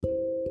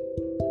Hi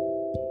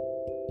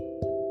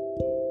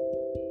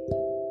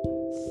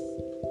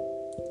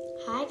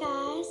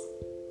guys,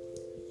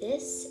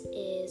 this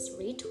is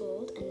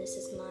Retold, and this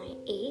is my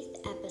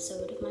 8th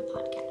episode of my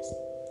podcast.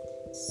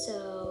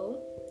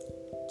 So,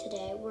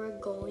 today we're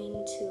going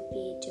to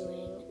be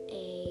doing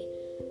a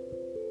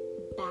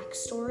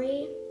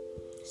backstory.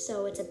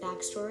 So it's a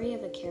backstory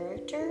of a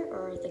character,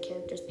 or the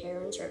character's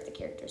parents, or the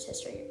character's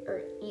history,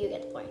 or you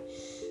get the point.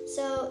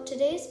 So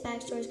today's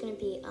backstory is going to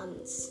be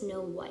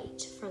Snow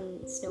White,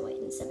 from Snow White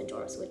and the Seven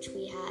Dwarfs, which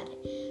we had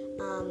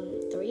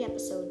 3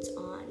 episodes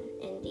on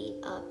in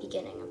the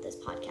beginning of this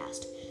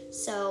podcast.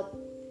 So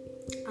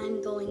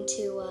I'm going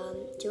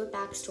to do a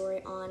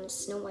backstory on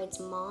Snow White's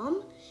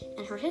mom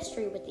and her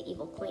history with the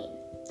evil queen.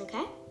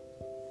 Okay?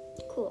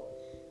 Cool.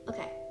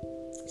 Okay.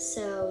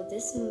 So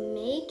this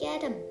may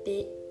get a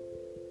bit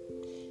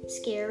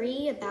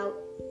scary about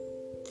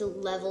the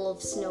level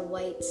of Snow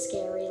White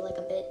scary, like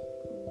a bit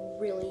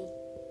really,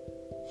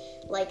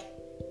 like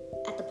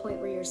at the point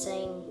where you're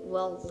saying,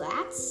 well,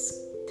 that's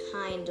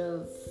kind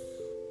of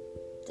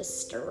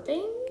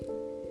disturbing.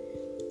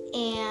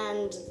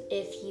 And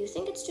if you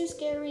think it's too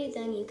scary,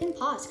 then you can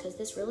pause, because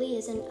this really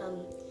isn't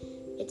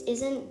it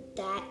isn't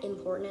that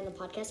important in the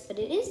podcast, but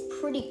it is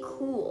pretty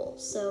cool.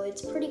 So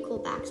it's pretty cool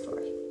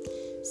backstory.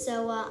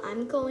 So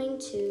I'm going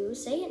to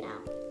say it now.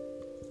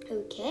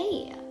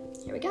 Okay,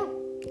 here we go.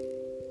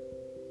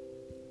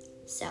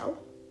 So,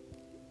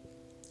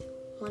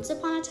 once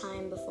upon a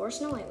time, before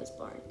Snow White was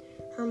born,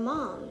 her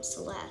mom,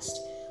 Celeste,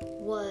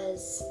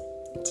 was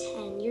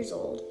 10 years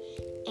old,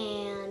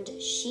 and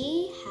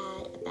she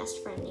had a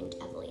best friend named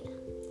Evelina.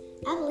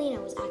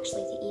 Evelina was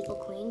actually the evil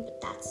queen, but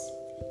that's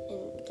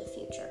in the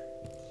future.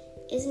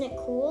 Isn't it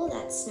cool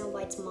that Snow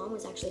White's mom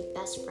was actually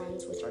best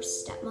friends with her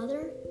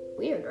stepmother?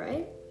 Weird,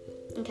 right?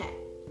 Okay.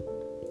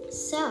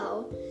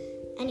 So,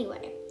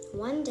 anyway,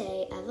 one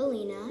day,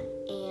 Evelina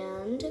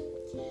and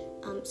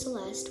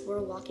Celeste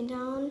were walking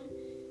down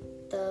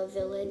the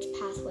village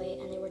pathway,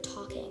 and they were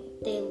talking.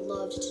 They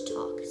loved to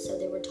talk, so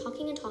they were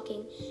talking,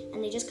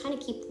 and they just kind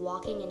of keep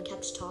walking and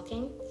kept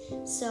talking.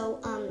 So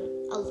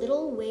a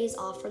little ways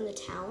off from the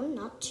town,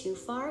 not too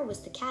far,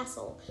 was the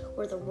castle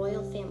where the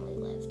royal family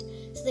lived.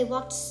 So they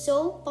walked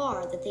so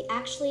far that they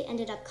actually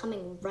ended up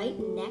coming right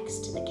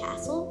next to the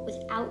castle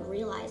without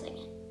realizing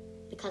it,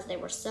 because they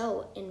were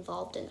so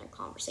involved in their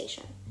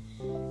conversation.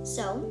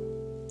 So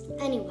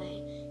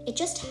anyway, it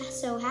just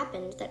so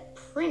happened that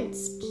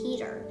Prince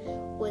Peter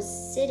was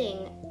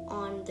sitting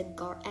on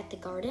at the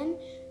garden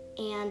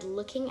and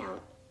looking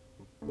out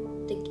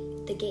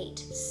the gate.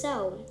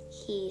 So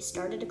he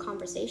started a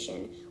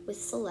conversation with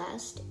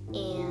Celeste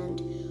and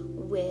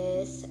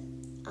with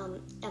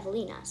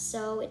Evelina.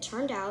 So it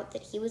turned out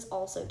that he was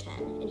also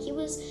 10, and he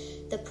was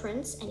the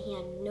prince, and he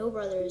had no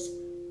brothers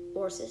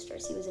or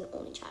sisters. He was an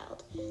only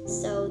child.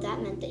 So that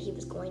meant that he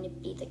was going to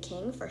be the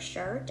king for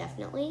sure,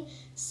 definitely.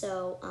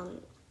 So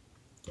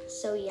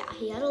yeah,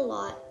 he had a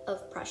lot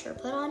of pressure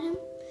put on him.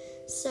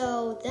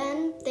 So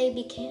then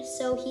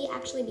he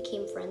actually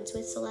became friends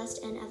with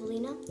Celeste and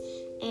Evelina,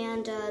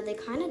 and they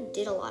kind of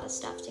did a lot of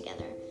stuff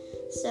together.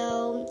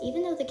 So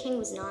even though the king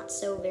was not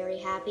so very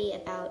happy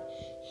about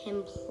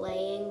him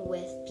playing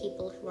with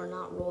people who were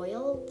not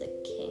royal, the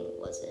king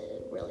was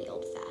really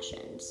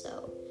old-fashioned,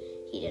 so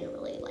he didn't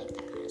really like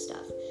that kind of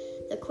stuff.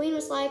 The queen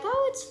was like,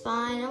 oh, it's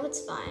fine,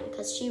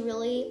 because she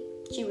really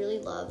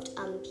loved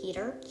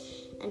Peter,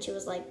 and she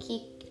was like,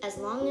 as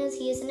long as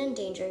he isn't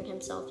endangering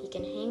himself, he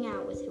can hang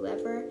out with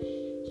whoever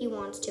he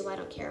wants to. I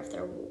don't care if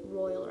they're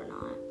royal or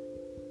not.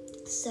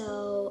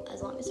 So,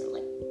 as long as they're,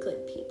 like,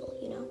 good people,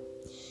 you know?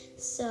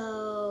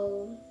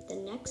 So, the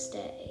next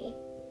day,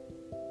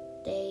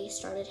 they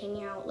started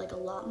hanging out, like, a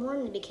lot more,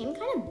 and they became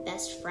kind of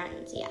best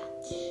friends, yeah.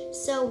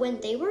 So, when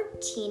they were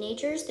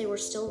teenagers, they were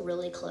still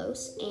really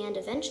close, and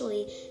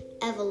eventually,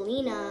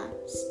 Evelina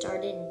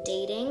started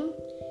dating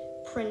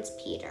Prince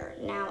Peter.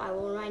 Now, I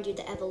will remind you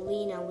that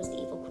Evelina was the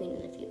evil queen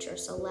in the future.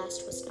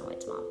 Celeste was Snow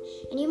White's mom.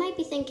 And you might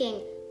be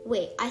thinking,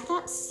 wait, I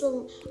thought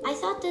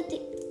that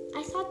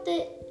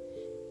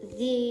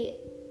the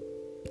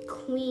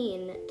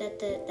queen,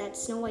 that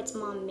Snow White's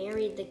mom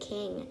married the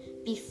king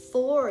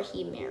before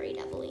he married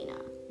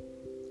Evelina.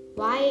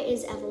 Why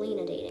is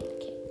Evelina dating the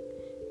king?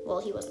 Well,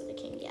 he wasn't the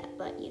king yet,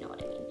 but you know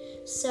what I mean.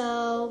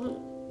 So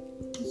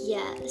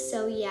yeah,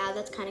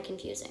 that's kind of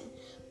confusing.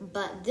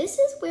 But this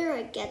is where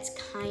it gets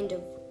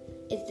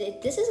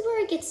this is where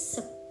it gets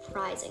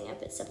surprising, a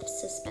bit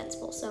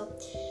suspenseful.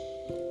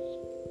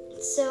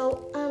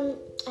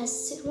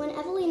 When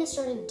Evelina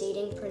started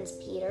dating Prince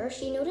Peter,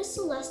 she noticed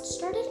Celeste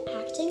started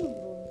acting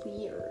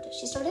weird.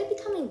 She started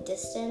becoming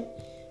distant,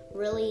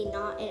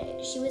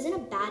 she was in a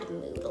bad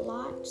mood a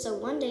lot. So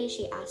one day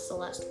she asked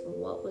Celeste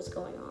what was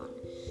going on.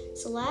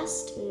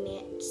 Celeste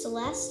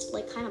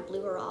kind of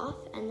blew her off,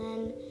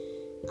 and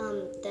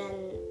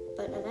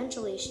but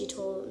eventually she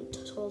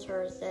told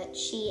her that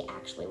she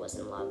actually was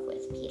in love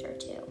with Peter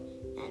too,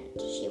 and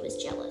she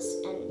was jealous,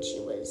 and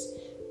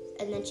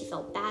then she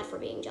felt bad for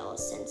being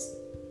jealous since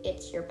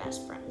it's your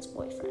best friend's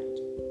boyfriend.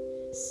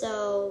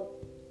 So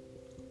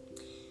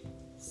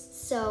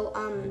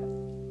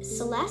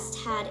Celeste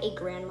had a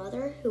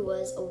grandmother who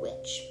was a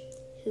witch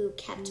who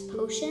kept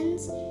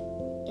potions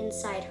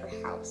inside her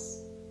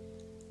house.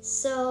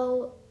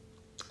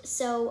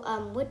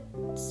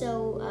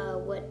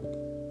 What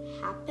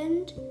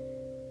happened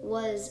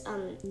was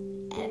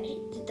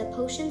the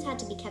potions had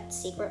to be kept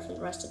secret from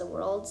the rest of the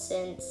world,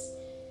 since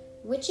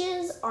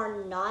witches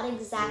are not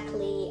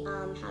exactly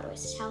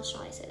how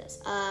shall I say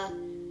this?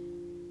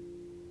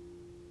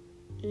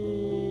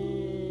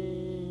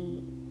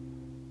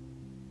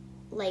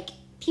 Like,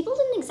 people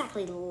didn't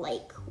exactly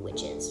like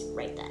witches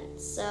right then,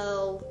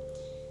 so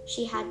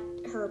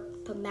her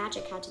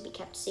magic had to be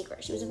kept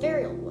secret. She was a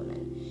very old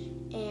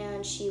woman,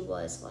 and she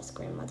was Celeste's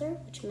grandmother,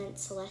 which meant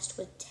Celeste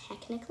was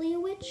technically a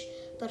witch,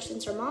 but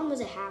since her mom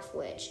was a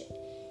half-witch,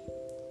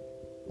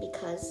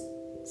 because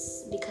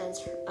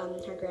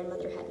her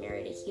grandmother had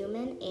married a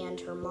human, and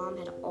her mom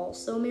had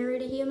also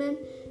married a human,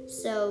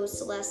 so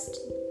Celeste,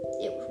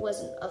 it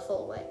wasn't a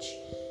full witch,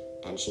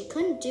 and she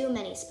couldn't do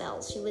many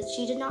spells.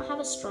 She did not have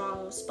a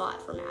strong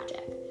spot for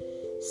magic.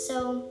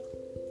 So,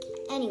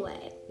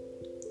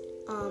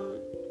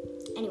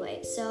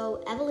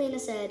 so Evelina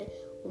said,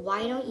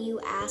 "Why don't you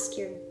ask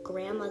your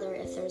grandmother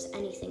if there's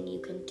anything you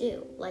can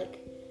do? Like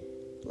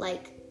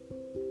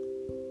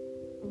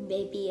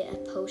maybe a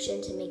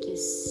potion to make you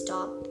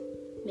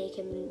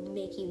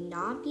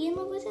not be in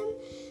love with him?"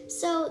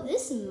 So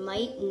this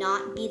might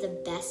not be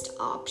the best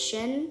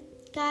option,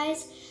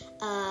 guys.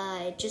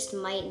 It just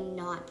might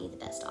not be the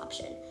best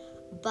option.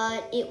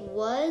 But it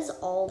was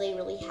all they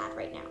really had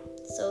right now.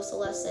 So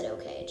Celeste said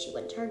okay, and she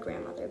went to her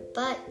grandmother.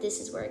 But this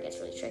is where it gets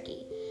really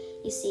tricky.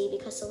 You see,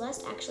 because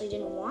Celeste actually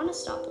didn't want to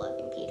stop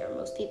loving Peter.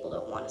 Most people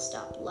don't want to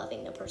stop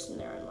loving the person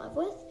they're in love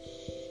with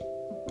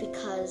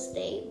because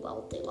they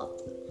love them.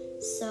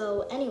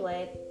 So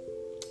anyway,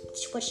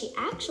 what she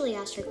actually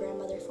asked her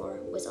grandmother for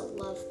was a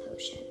love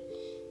potion.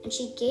 And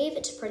she gave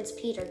it to Prince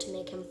Peter to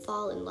make him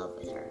fall in love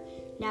with her.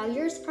 Now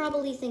you're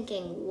probably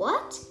thinking,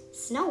 what?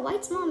 Snow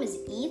White's mom is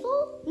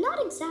evil? Not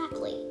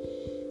exactly.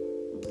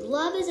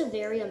 Love is a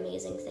very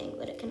amazing thing,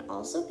 but it can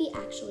also be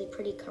actually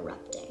pretty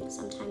corrupting.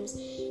 Sometimes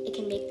it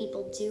can make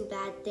people do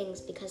bad things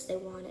because they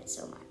want it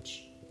so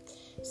much.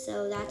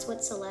 So that's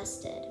what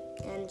Celeste did.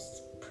 And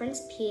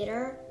Prince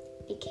Peter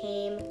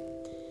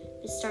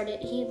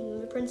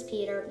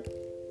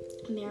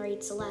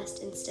married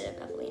Celeste instead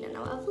of Evelina.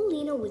 Now,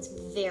 Evelina was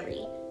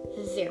very,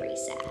 very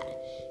sad.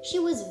 She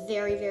was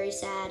very, very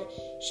sad.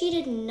 She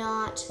did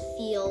not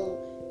feel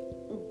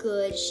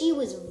good. She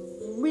was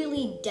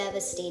really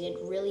devastated.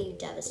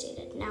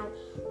 Now,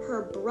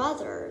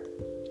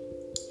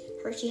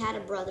 she had a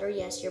brother.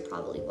 Yes, you're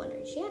probably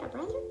wondering, she had a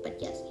brother? But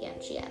yes,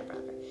 she had a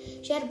brother.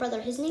 She had a brother.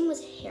 His name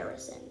was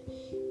Harrison.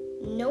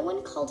 No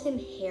one called him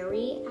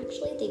Harry,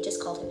 actually. They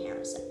just called him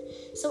Harrison.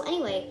 So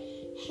anyway,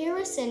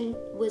 Harrison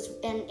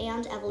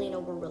and Evelina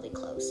were really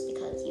close,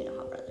 because you know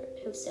how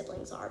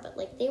siblings are, but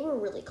they were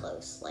really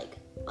close,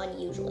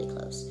 unusually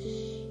close.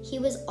 He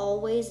was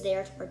always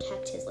there to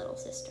protect his little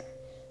sister.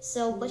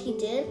 So what he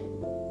did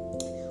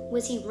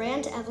was he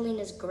ran to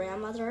Evelina's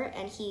grandmother,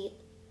 and he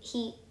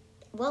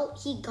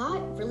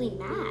got really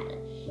mad.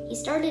 He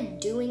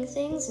started doing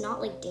things,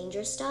 not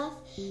dangerous stuff,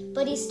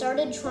 but he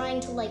started trying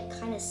to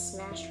kind of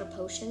smash her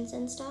potions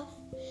and stuff.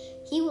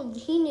 He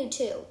knew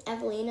too.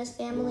 Evelina's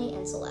family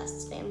and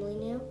Celeste's family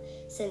knew,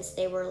 since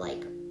they were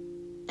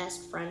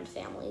best friend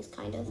families,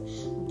 kind of.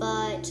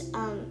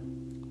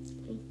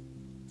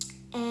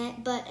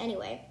 But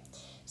anyway,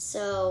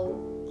 so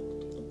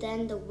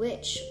then the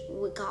witch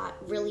got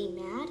really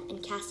mad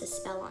and cast a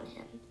spell on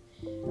him.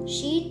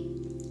 She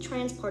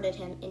transported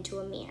him into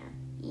a mirror.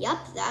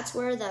 Yup, that's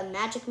where the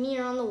magic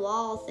mirror on the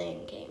wall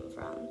thing came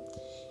from.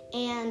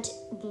 And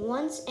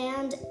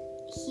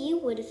he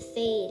would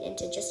fade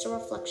into just a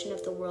reflection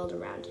of the world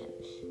around him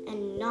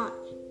and not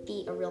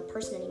be a real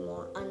person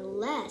anymore,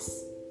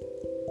 unless,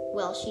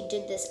 she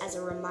did this as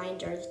a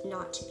reminder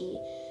not to be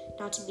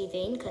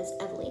vain, because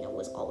Evelina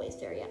was always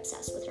very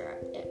obsessed with her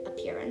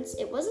appearance.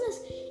 It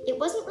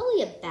wasn't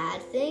really a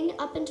bad thing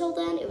up until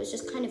then. It was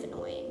just kind of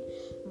annoying.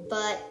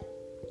 But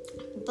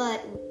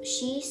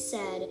she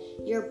said,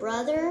 your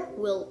brother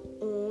will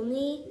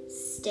only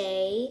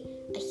stay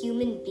a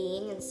human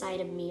being inside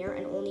a mirror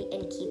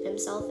and keep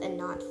himself and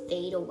not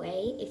fade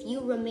away if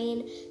you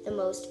remain the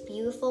most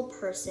beautiful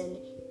person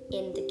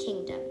in the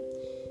kingdom.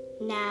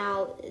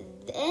 Now,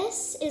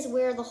 this is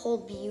where the whole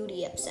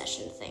beauty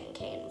obsession thing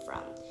came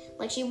from.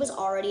 She was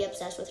already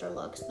obsessed with her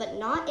looks, but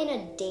not in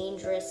a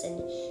dangerous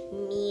and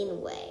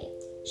mean way.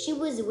 She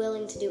was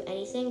willing to do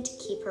anything to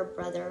keep her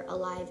brother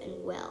alive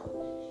and well.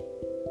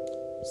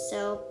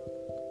 So,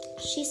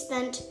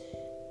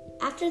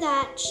 after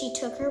that, she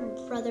took her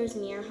brother's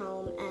mirror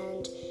home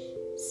and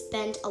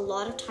spent a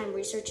lot of time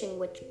researching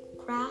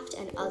witchcraft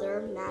and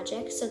other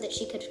magic so that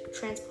she could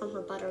transform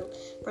her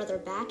brother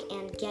back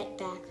and get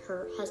back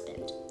her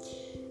husband.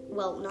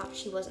 Well,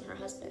 she wasn't her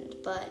husband,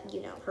 but,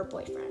 her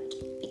boyfriend,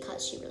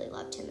 because she really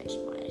loved him and she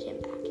wanted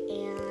him back.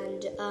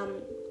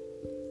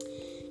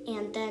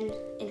 And then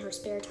in her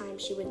spare time,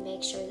 she would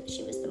make sure that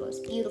she was the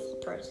most beautiful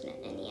person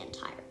in the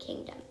entire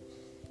kingdom.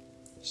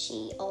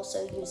 she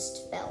also used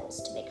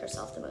spells to make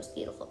herself the most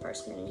beautiful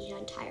person in the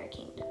entire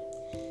kingdom.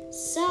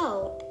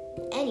 So,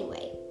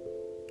 anyway,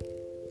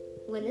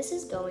 when this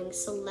is going,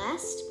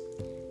 Celeste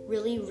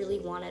really, really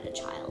wanted a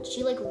child.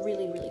 She,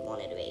 really, really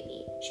wanted a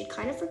baby. She'd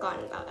kind of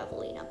forgotten about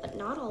Evelina, but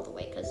not all the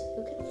way, because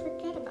who can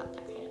forget about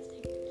that kind of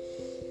thing?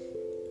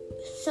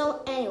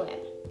 So, anyway,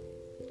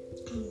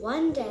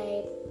 one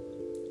day,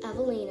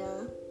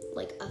 Evelina,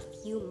 a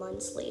few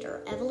months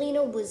later,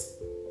 Evelina was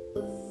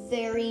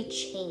very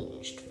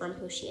changed from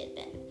who she had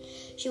been.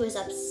 She was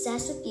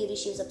obsessed with beauty.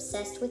 She was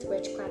obsessed with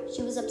witchcraft.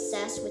 She was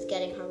obsessed with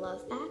getting her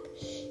love back.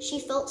 She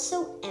felt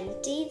so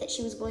empty that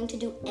she was going to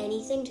do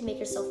anything to make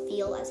herself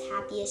feel as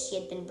happy as she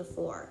had been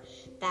before,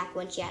 back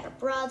when she had her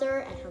brother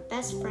and her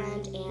best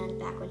friend, and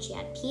back when she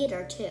had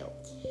Peter too.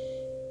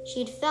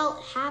 She'd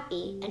felt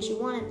happy, and she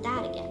wanted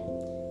that again.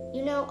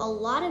 You know, a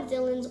lot of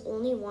villains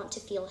only want to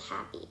feel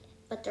happy,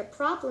 but their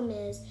problem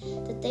is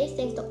that they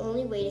think the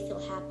only way to feel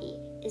happy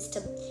is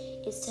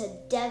to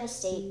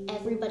devastate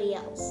everybody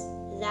else.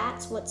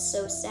 That's what's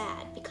so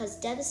sad, because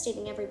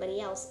devastating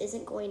everybody else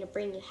isn't going to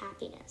bring you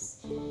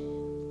happiness.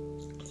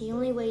 The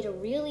only way to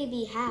really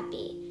be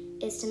happy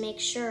is to make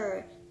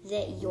sure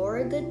that you're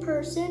a good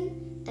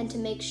person, and to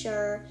make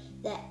sure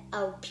that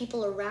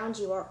people around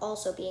you are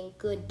also being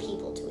good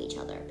people to each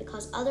other,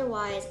 because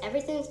otherwise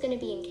everything's going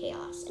to be in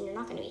chaos and you're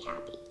not going to be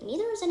happy.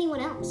 Neither is anyone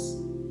else.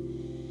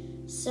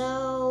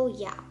 So,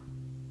 yeah.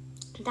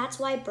 That's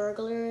why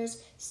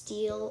burglars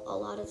steal a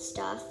lot of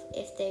stuff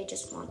if they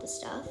just want the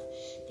stuff,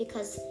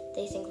 because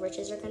they think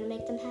riches are going to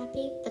make them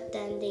happy, but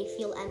then they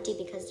feel empty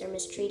because they're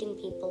mistreating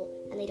people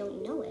and they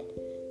don't know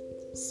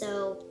it.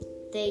 So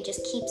they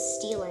just keep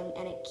stealing,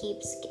 and they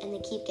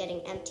keep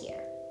getting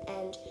emptier.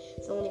 And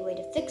the only way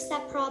to fix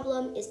that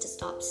problem is to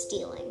stop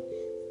stealing.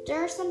 There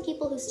are some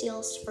people who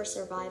steal for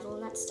survival,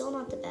 and that's still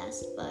not the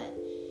best, but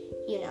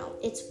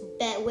it's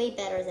way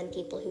better than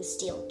people who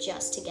steal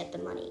just to get the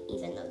money,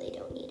 even though they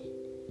don't need it.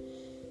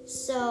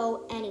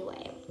 So,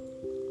 anyway,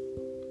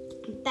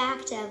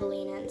 back to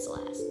Evelina and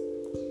Celeste.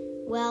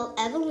 Well,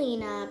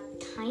 Evelina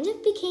kind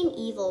of became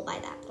evil by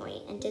that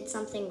point and did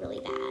something really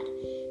bad.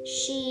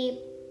 She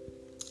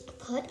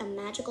put a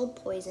magical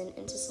poison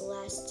into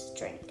Celeste's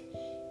drink.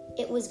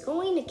 It was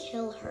going to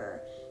kill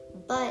her,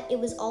 but it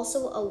was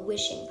also a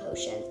wishing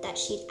potion that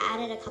she'd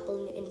added a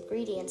couple of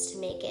ingredients to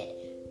make it,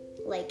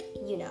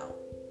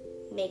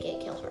 make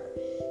it kill her.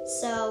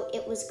 So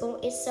it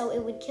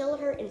would kill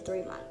her in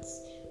 3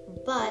 months.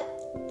 But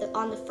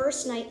on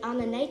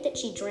the night that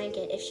she drank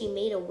it, if she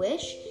made a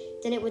wish,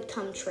 then it would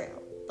come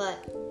true. But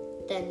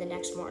then the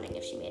next morning,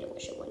 if she made a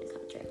wish, it wouldn't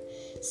come true.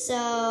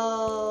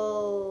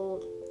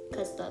 So,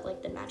 because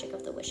the magic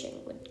of the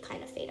wishing would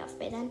kind of fade off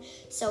by then.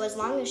 So as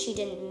long as she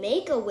didn't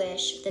make a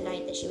wish the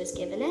night that she was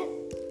given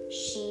it,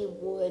 she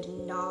would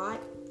not,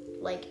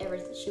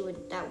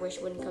 that wish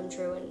wouldn't come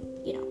true,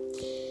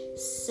 and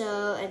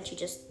So, and she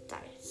just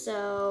died.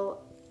 So,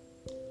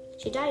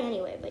 she died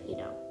anyway, but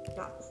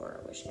not before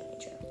her wish came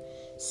true.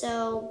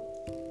 So,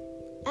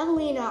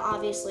 Evelina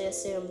obviously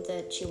assumed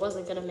that she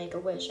wasn't going to make a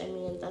wish. I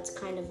mean, that's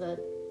kind of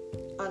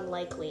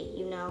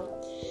unlikely,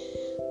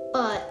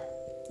 But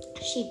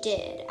she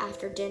did.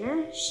 After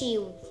dinner,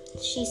 she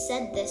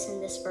said this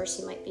in this verse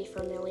you might be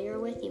familiar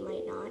with, you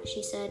might not.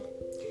 She said,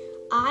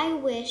 "I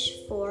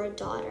wish for a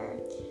daughter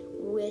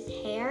with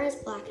hair as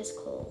black as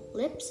coal,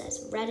 lips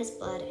as red as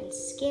blood, and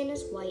skin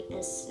as white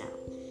as snow."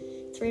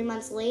 3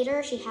 months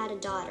later, she had a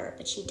daughter,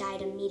 but she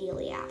died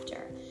immediately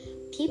after.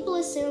 People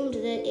assumed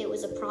that it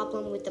was a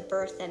problem with the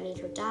birth that made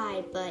her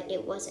die, but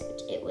it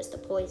wasn't. It was the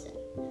poison.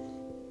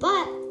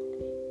 But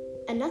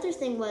another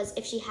thing was,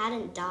 if she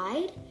hadn't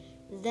died,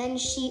 then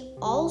she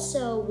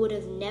also would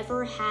have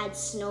never had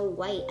Snow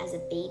White as a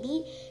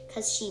baby,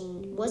 because she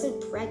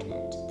wasn't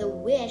pregnant. The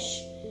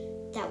wish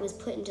that was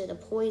put into the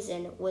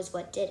poison was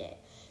what did it.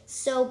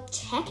 So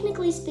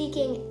technically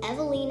speaking,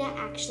 Evelina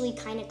actually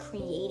kind of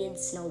created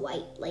Snow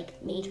White,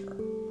 made her.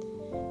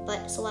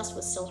 But Celeste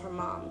was still her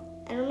mom.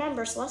 And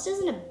remember, Celeste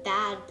isn't a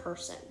bad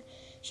person.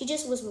 She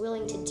just was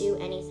willing to do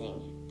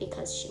anything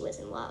because she was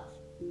in love.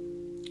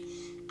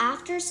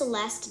 After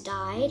Celeste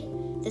died,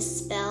 the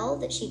spell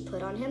that she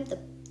put on him,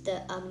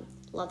 the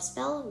love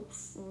spell,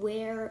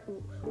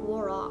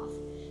 wore off.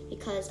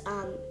 Because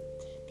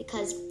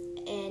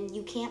and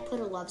you can't put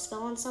a love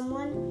spell on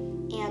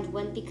someone, you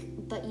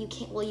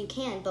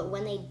can, but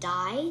when they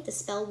die, the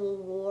spell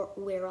will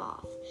wear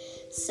off.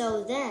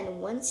 So then,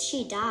 once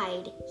she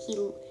died,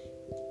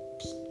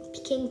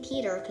 King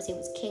Peter, because he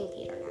was King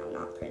Peter now,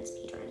 not Prince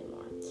Peter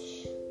anymore,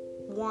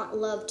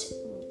 loved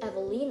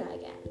Evelina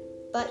again.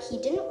 But he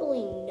didn't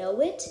really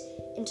know it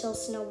until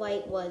Snow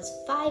White was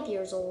 5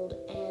 years old,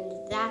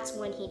 and that's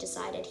when he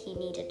decided he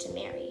needed to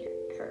marry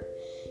her.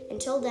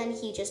 Until then,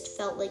 he just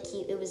felt like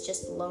it was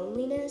just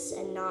loneliness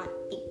and not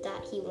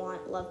that he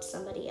loved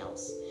somebody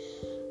else.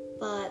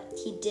 But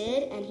he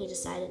did, and he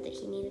decided that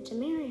he needed to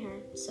marry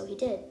her, so he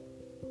did.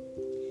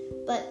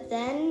 But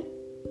then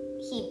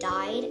he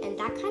died, and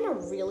that kind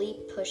of really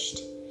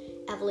pushed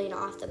Evelina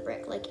off the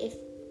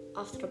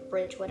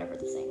bridge, whatever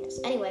the thing is.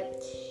 Anyway,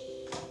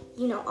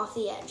 off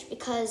the edge.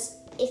 Because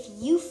if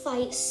you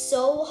fight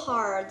so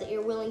hard that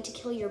you're willing to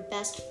kill your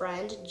best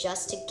friend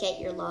just to get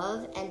your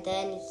love, and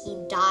then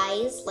he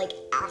dies, like,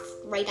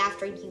 right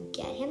after you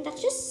get him,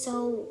 that's just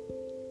so...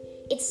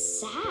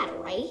 It's sad,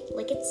 right?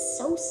 Like, it's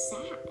so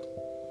sad.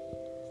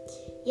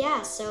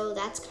 Yeah, so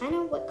that's kind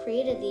of what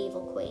created the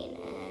Evil Queen,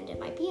 and it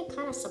might be a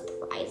kind of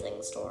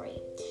surprising story.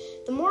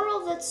 The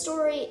moral of that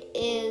story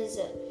is,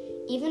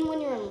 even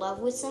when you're in love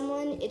with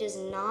someone, it is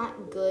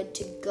not good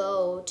to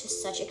go to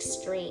such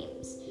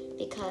extremes,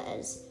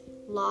 because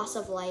loss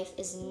of life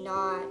it's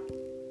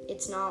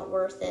not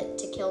worth it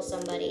to kill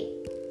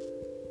somebody.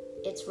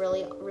 It's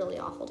really, really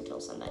awful to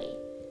kill somebody.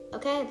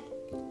 Okay,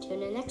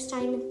 tune in next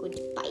time.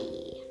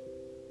 Goodbye.